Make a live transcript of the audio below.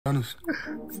McDonald's.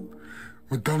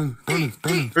 McDonald's. Oh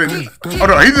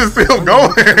no, he's just still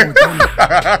going.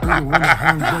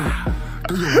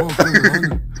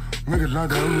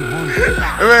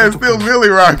 Man, still Millie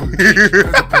rocking.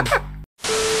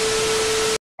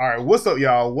 Alright, what's up,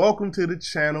 y'all? Welcome to the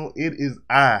channel. It is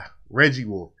I, Reggie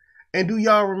Wolf. And do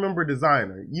y'all remember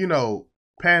Designer? You know,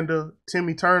 Panda,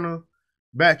 Timmy Turner,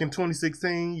 back in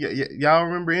 2016. Y'all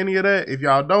remember any of that? If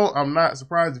y'all don't, I'm not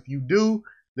surprised. If you do,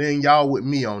 then y'all with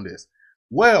me on this.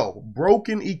 Well,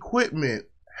 Broken Equipment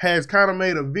has kind of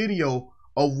made a video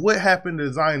of what happened to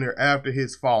Designer after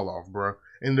his fall off, bro.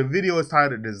 And the video is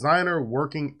titled Designer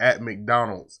Working at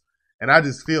McDonald's. And I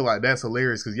just feel like that's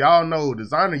hilarious because y'all know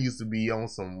Designer used to be on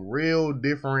some real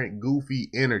different goofy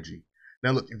energy.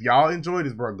 Now look, if y'all enjoy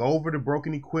this, bro, go over to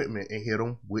Broken Equipment and hit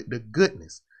them with the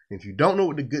goodness. And if you don't know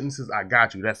what the goodness is, I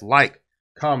got you. That's like,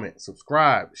 comment,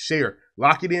 subscribe, share,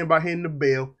 lock it in by hitting the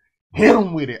bell. Hit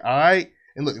them with it, all right?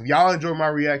 And look, if y'all enjoy my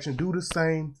reaction, do the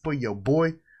same for your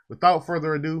boy. Without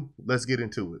further ado, let's get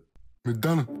into it.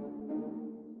 McDonald's.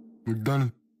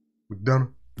 McDonald's.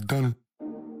 McDonald's. McDonald's.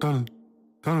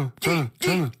 Donald.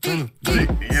 Yeah.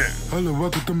 Hello,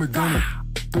 welcome to McDonald's.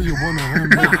 Do you want a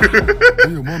hamburger?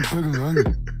 Do you want bacon and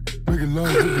onion? Make it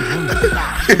large if you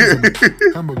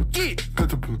want. Hamburger.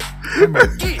 Ketchup.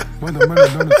 Hamburger. Want the money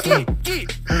on the side.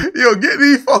 Yo, get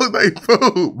these folks they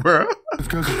food, bro. Is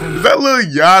that Lil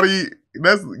Yachty?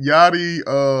 That's Yachty,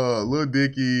 Lil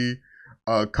Dicky,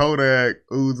 Kodak,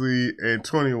 Uzi, and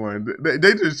 21.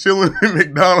 They just chilling in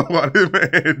McDonald's while this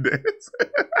man dance.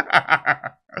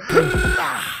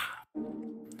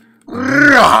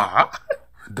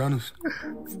 McDonald's.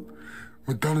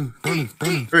 McDonald's.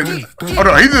 Oh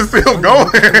no, he's just still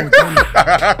going.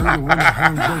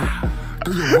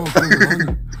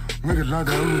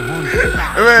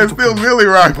 Man, still Millie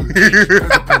rocking.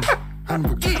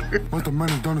 What's the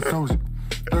money on the sauce?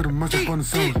 Let him much up on the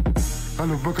sauce. I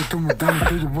love bucket to McDonald's.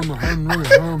 Do you want a hamburger?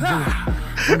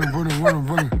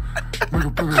 Running. Make a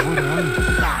burger with a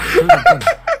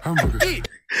hamburger.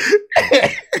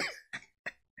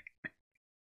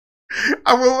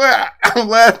 I'm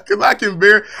laughing because I can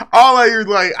bear. All I hear is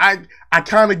like, I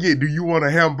kind of get, do you want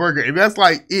a hamburger? And that's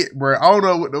like it, bro. I don't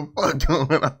know what the fuck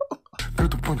going on.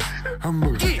 Get the punch,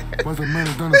 hamburger. What's the money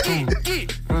on the sauce?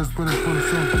 Let's put it on the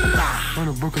sauce. Run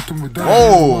a bucket to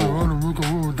McDonald's.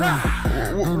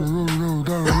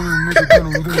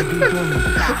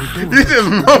 You just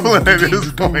mumbling at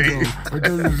this point.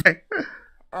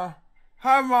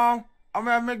 Hi, Mom. I'm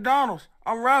at McDonald's.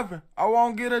 I'm rapping. I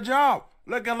won't get a job.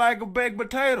 Looking like a baked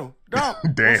potato. Dump.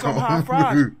 Damn. With some hot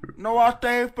fries. No, I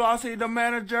stay flossy. The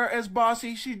manager is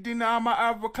bossy. She denied my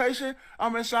application.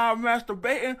 I'm inside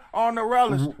masturbating on the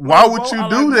relish. Why would you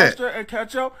do that? Mustard and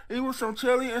ketchup. Even some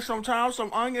chili and sometimes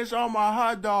some onions on my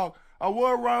hot dog. I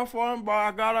would run for him, but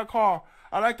I got a car.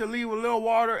 I like to leave a little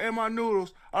water in my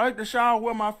noodles. I like to shower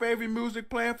with my favorite music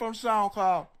playing from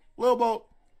SoundCloud. Lil Boat.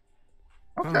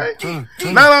 Okay.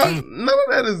 None of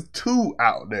that is too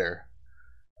out there.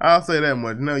 I'll say that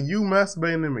much. Now, you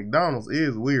masturbating in McDonald's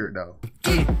is weird, though.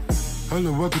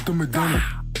 Hello, welcome to McDonald's.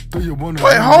 Do you want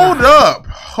Wait, hold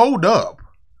up.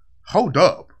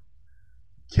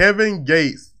 Kevin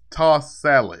Gates tossed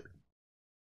salad.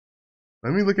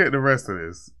 Let me look at the rest of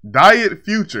this. Diet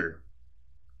Future.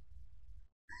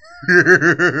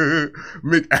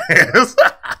 McAss.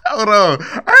 Hold on.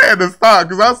 I had to stop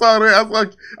because I saw that. I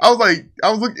was like,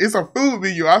 it's a food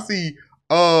menu. I see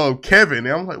Kevin.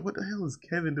 And I'm like, what the hell is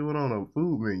Kevin doing on a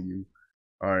food menu?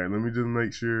 All right, let me just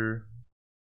make sure.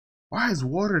 Why is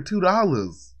water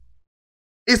 $2?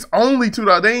 It's only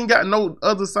 $2. They ain't got no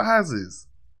other sizes.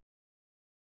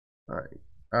 All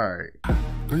right.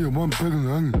 Do you want bacon and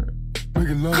onion? Make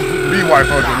it large. These white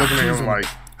folks are looking at him like,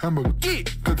 hamburger.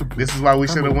 This is why we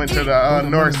should have went to the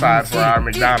north side for our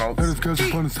McDonald's.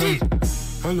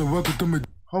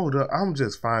 Hold up, I'm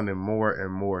just finding more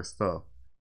and more stuff.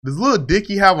 Does Lil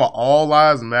Dicky have an All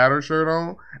Lives Matter shirt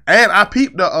on? And I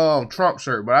peeped the Trump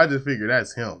shirt, but I just figured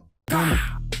that's him.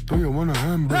 Do you want a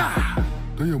hamburger?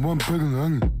 Do you want bacon and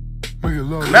onion? Make it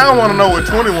large. Now I want to know what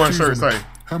 21 shirt say.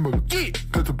 Hamburger.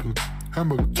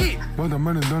 Hamburger. Want the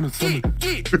money on the stomach.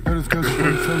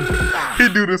 He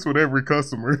do this with every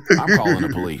customer. I'm calling the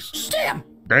police. Stamp.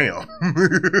 Damn.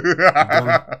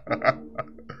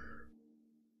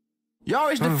 You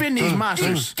always defend these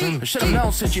monsters. I should have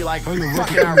known since you like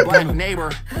fucking our black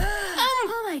neighbor.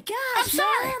 Oh my gosh, I'm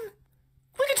sorry. man.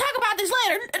 We can talk about this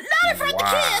later. Not in front of the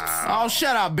kids. Oh,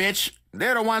 shut up, bitch.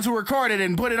 They're the ones who recorded it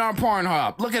and put it on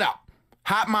Pornhub. Look it up.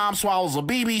 Hot mom swallows a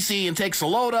BBC and takes a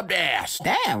load up the ass.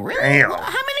 Damn, really? Damn. How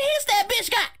many hits that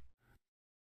bitch got?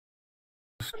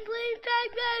 Please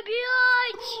take that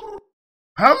bitch.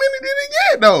 How many did he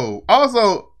get though?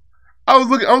 Also, I was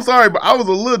looking. I'm sorry, but I was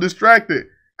a little distracted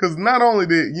because not only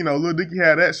did Lil Dicky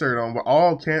had that shirt on, but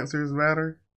all cancers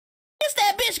matter. What's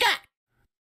that bitch got?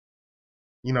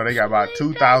 They got about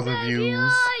 2,000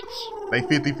 views. They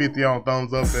 50-50 on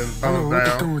thumbs up and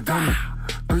thumbs down.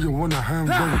 Do you want a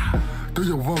hamburger? Do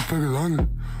you want bigger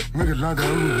onion? Make it like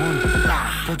everyone.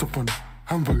 Ketchup on the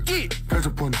hamburger.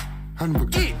 Ketchup on the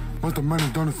hamburger. What's the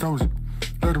man done the sandwich?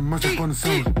 Let him mess up on the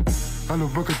sandwich. I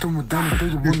love bucket to McDonald's. Do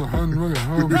you want a hamburger?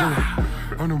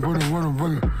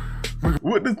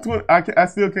 What does I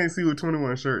still can't see what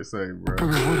 21 shirt say, bro.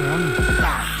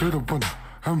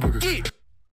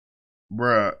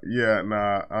 Bruh, yeah,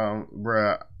 nah,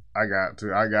 bruh, I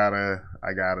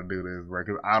gotta do this, bro,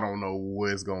 because I don't know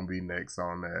what's gonna be next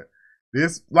on that.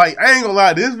 This, I ain't gonna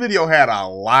lie, this video had a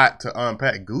lot to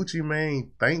unpack. Gucci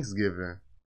Mane Thanksgiving.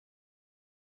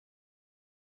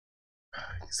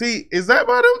 See, is that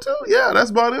by them too? Yeah,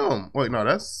 that's by them. Wait, no,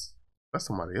 that's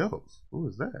somebody else. Who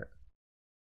is that?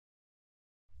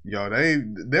 Yo,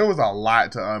 there was a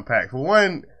lot to unpack. For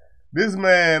one, this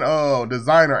man,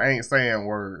 DESIIGNER ain't saying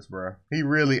words, bro. He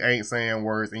really ain't saying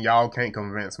words, and y'all can't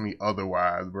convince me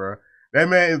otherwise, bro. That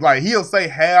man is he'll say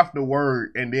half the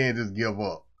word and then just give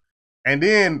up. And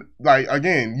then,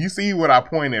 again, you see what I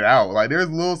pointed out. There's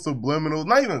little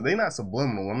subliminals. They not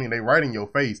subliminal. I mean, they right in your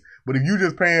face. But if you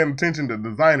just paying attention to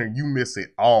DESIIGNER, you miss it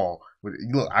all. But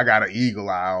look, I got an eagle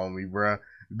eye on me, bro.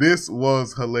 This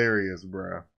was hilarious,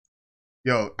 bro.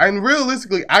 Yo, and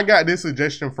realistically, I got this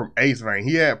suggestion from Ace Vane.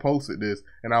 He had posted this,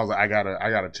 and I was like, I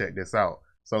gotta check this out.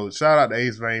 So shout out to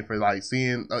Ace Vane for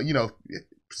seeing,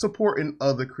 supporting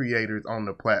other creators on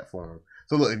the platform.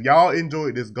 So look, if y'all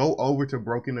enjoyed this, go over to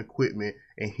Broken Equipment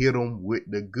and hit them with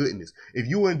the goodness. If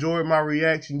you enjoyed my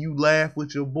reaction, you laugh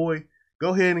with your boy,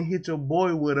 go ahead and hit your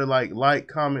boy with a like,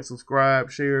 comment,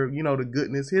 subscribe, share, the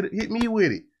goodness. Hit me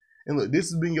with it. And look, this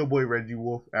has been your boy Reggie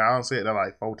Wolf, and I done said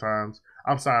that 4 times.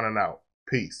 I'm signing out.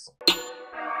 Peace.